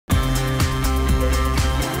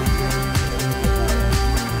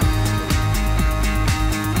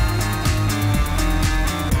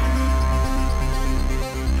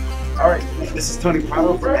This is Tony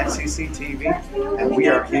Prado for NCC TV, and we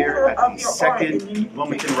are here at the second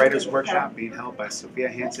Wilmington Writers Workshop being held by Sophia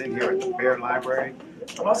Hanson here at the Bear Library.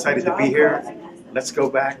 I'm excited to be here. Let's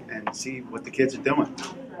go back and see what the kids are doing.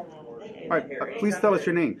 All right, please tell us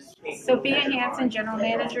your names. Sophia Hanson, General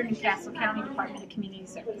Manager, Newcastle County Department of Community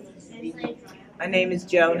Services. My name is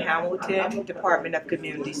Joan Hamilton, Department of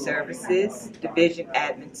Community Services, Division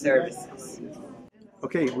Admin Services.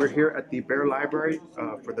 Okay, we're here at the Bear Library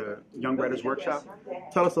for the Young Writers Workshop.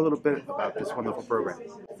 Tell us a little bit about this wonderful program.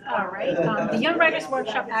 All right. The Young Writers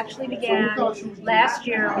Workshop actually began last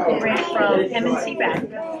year with a grant from M&T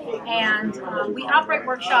Bank. And we operate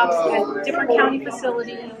workshops at different county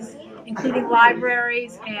facilities, including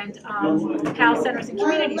libraries and PAL centers and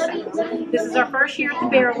community centers. This is our first year at the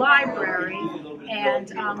Bear Library,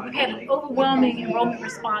 and we've had an overwhelming enrollment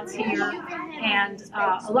response here and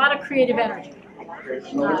a lot of creative energy.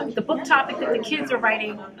 The book topic that the kids are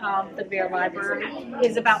writing for the Bear Library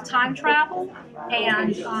is about time travel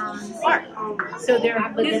and art. So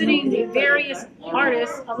they're visiting the various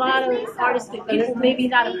artists, a lot of artists that people maybe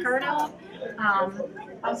not have heard of,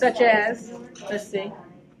 such as, let's see,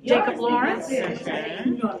 Jacob Lawrence,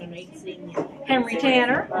 Henry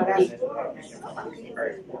Tanner,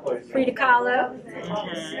 Frida Kahlo,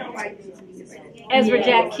 Ezra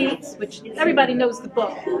Jack Keats, which everybody knows the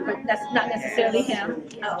book, but that's not necessarily him,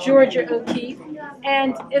 Georgia O'Keeffe,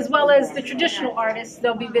 and as well as the traditional artists.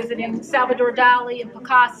 They'll be visiting Salvador Dali and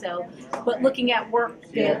Picasso, but looking at work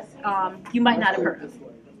that you might not have heard of.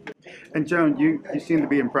 And Joan, you seem to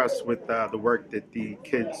be impressed with the work that the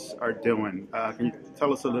kids are doing. Can you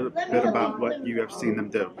tell us a little bit about what you have seen them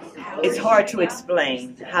do? It's hard to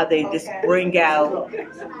explain how they just bring out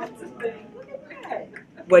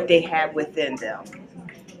what they have within them.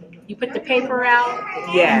 You put the paper out,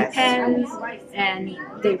 Yes. and the pens, and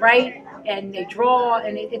they write and they draw,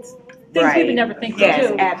 and it's things Right. you would never think to Yes,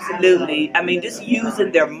 do. absolutely. I mean, just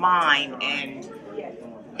using their mind, and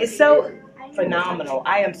it's so phenomenal.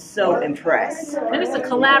 I am so impressed. And it's a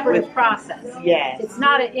collaborative process. Yes. It's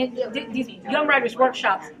not these Young Writers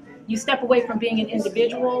Workshops, you step away from being an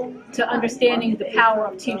individual to understanding the power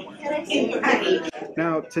of teamwork.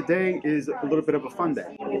 Now, today is a little bit of a fun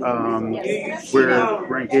day.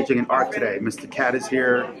 We're engaging in art today. Mr. Cat is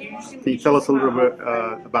here. Can you tell us a little bit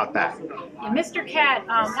about that? Yeah, Mr. Cat,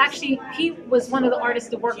 actually, he was one of the artists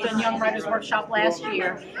that worked on Young Writers Workshop last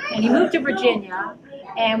year, and he moved to Virginia,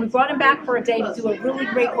 and we brought him back for a day to do a really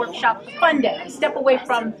great workshop, a fun day, step away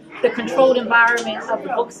from the controlled environment of the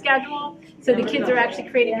book schedule. So the kids are actually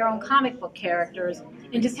creating their own comic book characters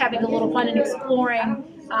and just having a little fun and exploring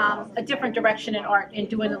a different direction in art and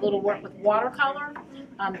doing a little work with watercolor.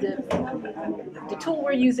 The tool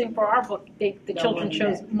we're using for our book, the children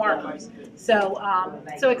chose markers. So,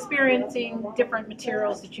 so experiencing different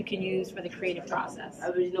materials that you can use for the creative process.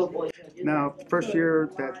 Now, first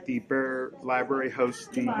year that the Bear Library hosts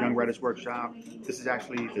the Young Writers Workshop, this is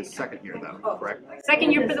actually the second year though, correct?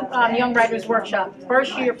 Second year for the Young Writers Workshop,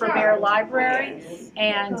 first year for Bear Library,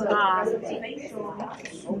 and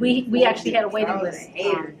we actually had a waiting list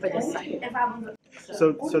for this site.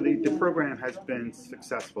 So the program has been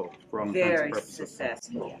successful for all intents and Very purposes.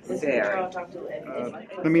 successful. Very.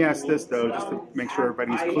 Let me ask this though, just to make sure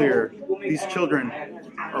everybody's clear. These children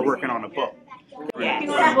are working on a book. Working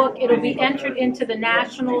on a book, it'll be entered into the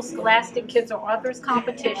National Scholastic Kids or Authors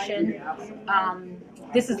Competition.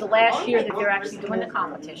 This is the last year that they're actually doing the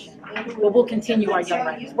competition. But we'll continue our Young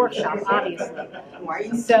Writers Workshop, obviously.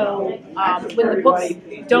 So when the books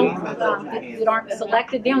that aren't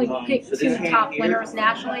selected, they only pick 2 top winners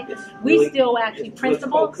nationally. We still actually print the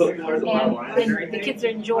books, and the kids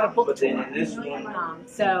enjoy book tour.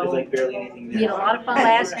 So we had a lot of fun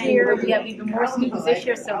last year. We have even more students this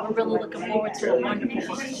year, so we're really looking forward to a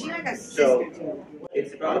wonderful year.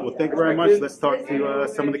 Well, thank you very much. Let's talk to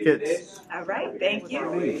some of the kids. All right, thank you.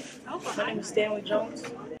 My name is Stanley Jones.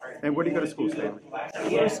 And where do you go to school, Stanley? I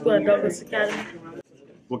go to school at Douglas Academy,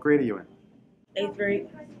 What grade are you in? 8th grade.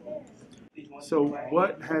 So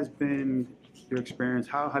what has been your experience?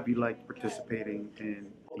 How have you liked participating in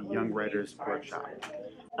the Young Writers Workshop?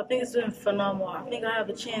 I think it's been phenomenal. I think I have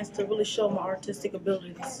a chance to really show my artistic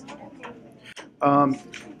abilities.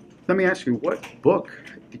 Let me ask you, what book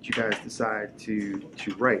did you guys decide to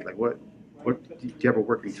write? Like what do you have a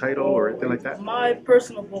working title or anything like that? My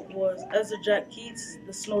personal book was Ezra Jack Keats'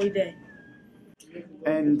 The Snowy Day.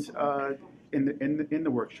 And in the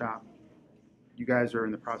workshop, you guys are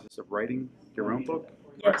in the process of writing your own book?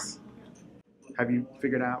 Yes. Have you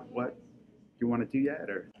figured out what you want to do yet,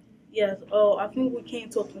 or? Yes. Oh, I think we came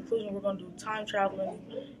to a conclusion. We're going to do time travel and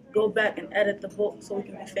go back and edit the book so we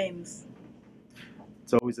can be famous.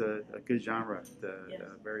 It's always a good genre,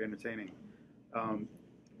 very entertaining.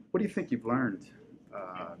 What do you think you've learned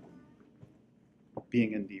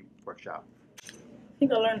being in the workshop? I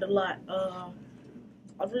think I learned a lot.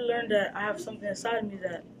 I've really learned that I have something inside me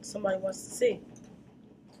that somebody wants to see.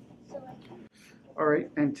 All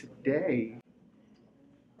right, and today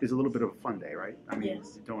is a little bit of a fun day, right? I mean,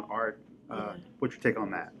 Yes. you're doing art. Yeah. What's your take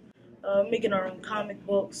on that? Making our own comic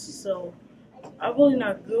books. So I'm really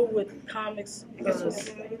not good with comics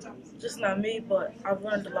because just not me, but I've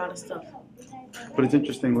learned a lot of stuff. But it's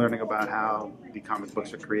interesting learning about how the comic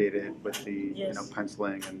books are created with the Yes.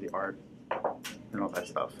 penciling and the art and all that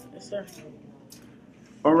stuff. Yes, sir.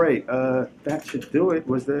 All right, that should do it.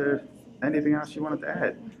 Was there anything else you wanted to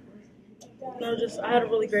add? No, just I had a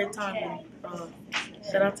really great time.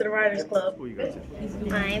 Shout out to the Writers Club. Who you go to?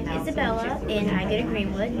 I'm Isabella, and I go to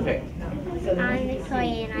Greenwood. I'm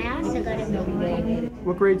Victoria, and I also go to Greenwood.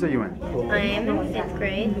 What grades are you in? I am in 5th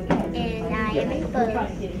grade. And I am in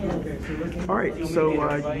 4th. All right, so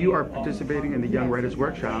you are participating in the Young Writers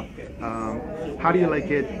Workshop. How do you like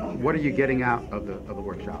it? What are you getting out of the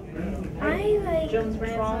workshop? I like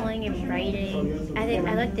drawing and writing.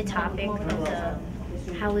 I like the topic of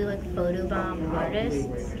how we like photobomb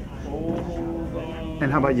artists.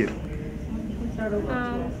 And how about you?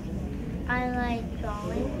 I like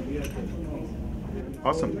drawing.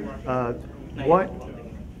 Awesome.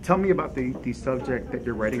 Tell me about the subject that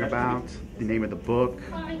you're writing about, the name of the book,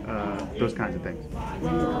 those kinds of things.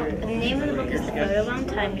 Well, the name of the book is The Photobomb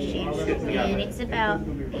Time Machine, and it's about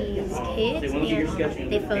these kids,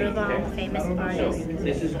 and they photobomb famous artists.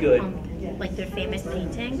 This is good. Like their famous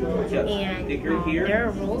painting, and there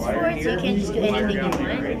are rules for it, so you can't just do anything you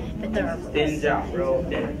want, but there are rules. Thins out, bro.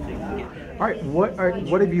 All right,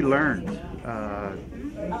 what have you learned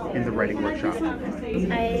in the writing workshop?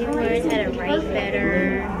 I learned how to write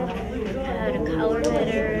better, how to color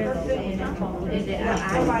better.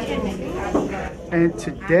 And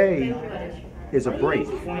today is a break.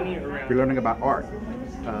 You're learning about art,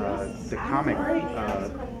 the comic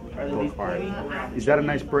book art. Is that a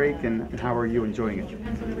nice break, and how are you enjoying it?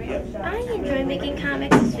 I enjoy making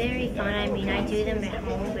comics. It's very fun. I mean, I do them at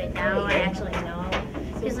home, but now I actually know.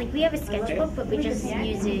 Because, like, we have a sketchbook, but we just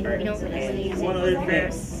use it. We don't really use it for,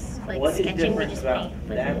 like, sketching. We just paint.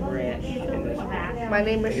 That branch and this branch. My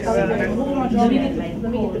name is Sophia. My name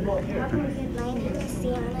is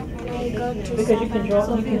Sienna, and I go to Because you can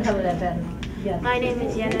draw, you can color that better. My name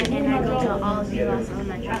is Yenna, and I go to all of Vivas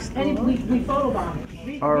Elementary School. We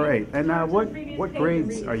photobomb. All right, and what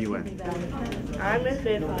grades are you in? I'm in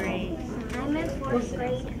 5th grade. I'm in 4th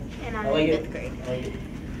grade, and I'm in 5th grade.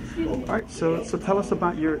 All right, so tell us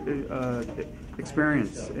about your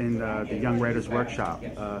experience in the Young Writers Workshop.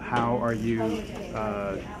 How are you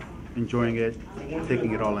enjoying it,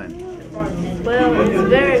 taking it all in? Well, it's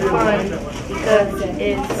very fun because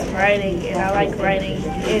it's writing, and I like writing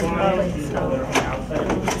in public, so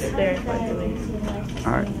it's very fun to me.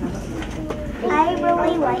 All right. I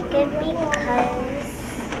really like it because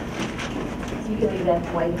You can leave that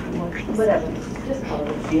white if you want, whatever. Just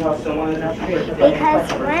color. See how someone is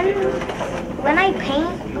because when I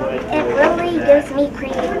paint, it really gives me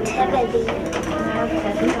creativity.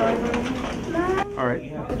 All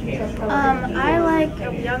right. I like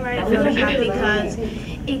Young Writers Workshop because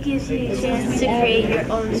it gives you a chance to create your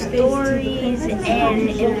own stories and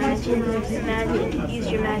use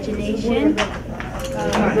your imagination.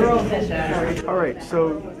 All right,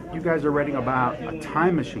 so you guys are writing about a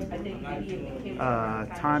time machine.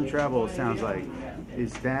 Time travel sounds like. Do you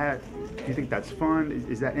think that's fun?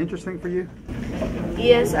 Is that interesting for you?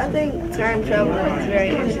 Yes, I think time travel is very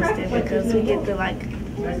interesting because we get to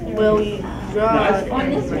we draw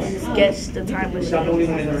and sketch the time machine. So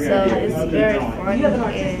it's very fun,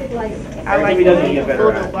 and I like the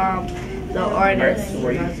photobomb, the artists.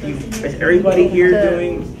 Is everybody here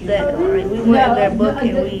doing? We went in their book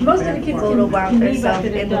and we photobombed ourselves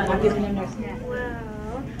in the book.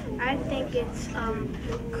 Well, I think it's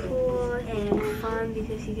cool and fun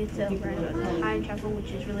because you get to learn time travel,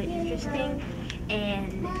 which is really interesting.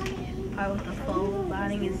 And part with the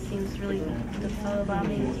photobombing, it seems the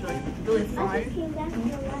photobombing is really fun.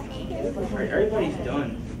 Everybody's done.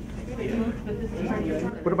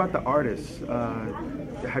 What about the artists?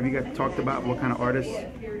 Have you guys talked about what kind of artists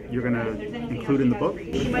you're going to include in the book?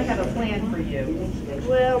 We might have a plan for you.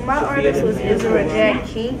 Well, my artist was Israel Jack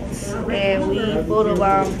Keats, and we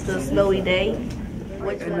photobombed the snowy day.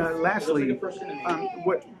 And lastly,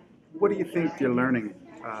 what do you think you're learning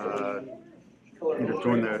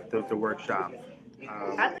during the workshop?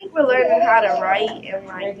 I think we're learning how to write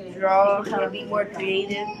and draw and be more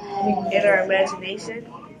creative in our imagination.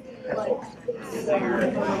 I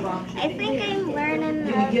think I'm learning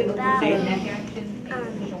about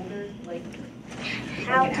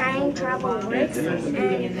how time travel works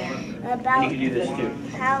and about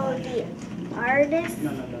how the artists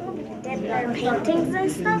did their paintings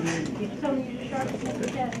and stuff.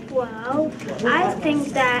 Well, I think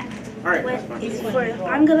that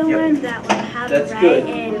I'm gonna learn that how to write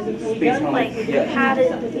and how to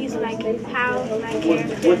use how my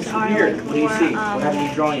characters are more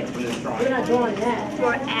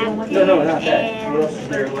acting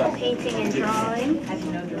and painting and drawing.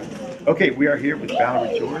 Okay, we are here with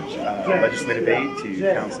Valerie George, legislative aide to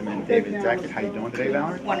Councilman David Deckett. How you doing today,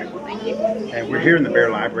 Valerie? Wonderful, thank you. And we're here in the Bear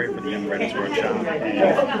Library for the Young Writers Workshop.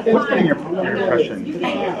 And what's been your impression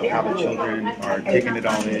of how the children are taking it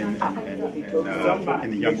all in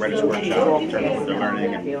the Young Writers Workshop in terms of what they're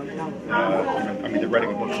learning? And, I mean, they're writing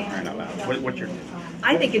a book for crying out loud. What's your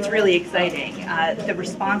I think it's really exciting. The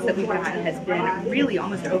response that we've gotten has been really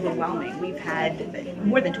almost overwhelming. We've had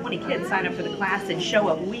more than 20 kids sign up for the class and show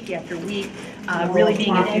up week after week, really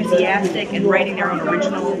being enthusiastic and writing their own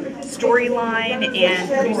original storyline and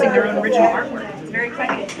producing their own original artwork. It's very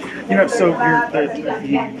exciting. You know, so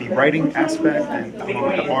the writing aspect and along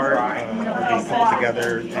with the art being put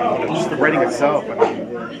together, and just the writing itself, I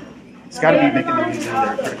mean, it's got to be making them using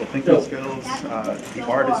their critical thinking skills. The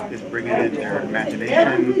artist is bringing in their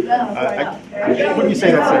imagination. Wouldn't you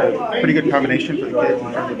say that's a pretty good combination for the kids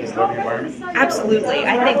in terms of this learning environment? Absolutely.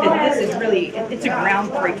 I think that this is really, it's a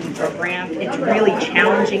groundbreaking program. It's really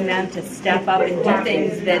challenging them to step up and do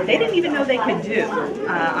things that they didn't even know they could do,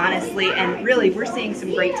 honestly. And really, we're seeing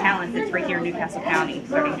some great talent that's right here in Newcastle County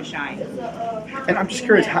starting to shine. And I'm just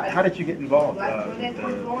curious, how did you get involved with the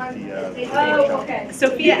workshop?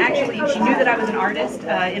 Sophia actually, she knew that I was an artist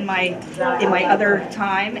in my other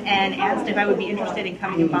time and asked if I would be interested in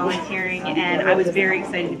coming and volunteering, and I was very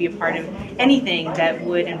excited to be a part of anything that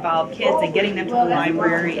would involve kids and getting them to the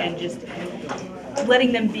library and just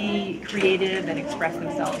letting them be creative and express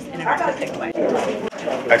themselves in an artistic way.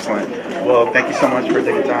 Excellent. Well, thank you so much for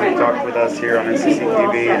taking time to talk with us here on NCC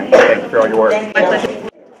TV, and thank you for all your work. My pleasure.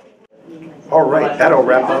 All right, that'll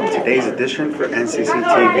wrap up today's edition for NCC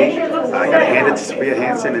TV. I got to hand it to Sophia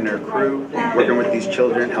Hanson and her crew, working with these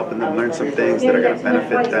children, helping them learn some things that are going to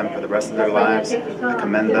benefit them for the rest of their lives. I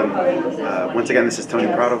commend them. Once again, this is Tony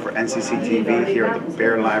Prado for NCC TV here at the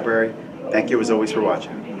Bear Library. Thank you as always for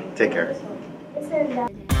watching. Take care.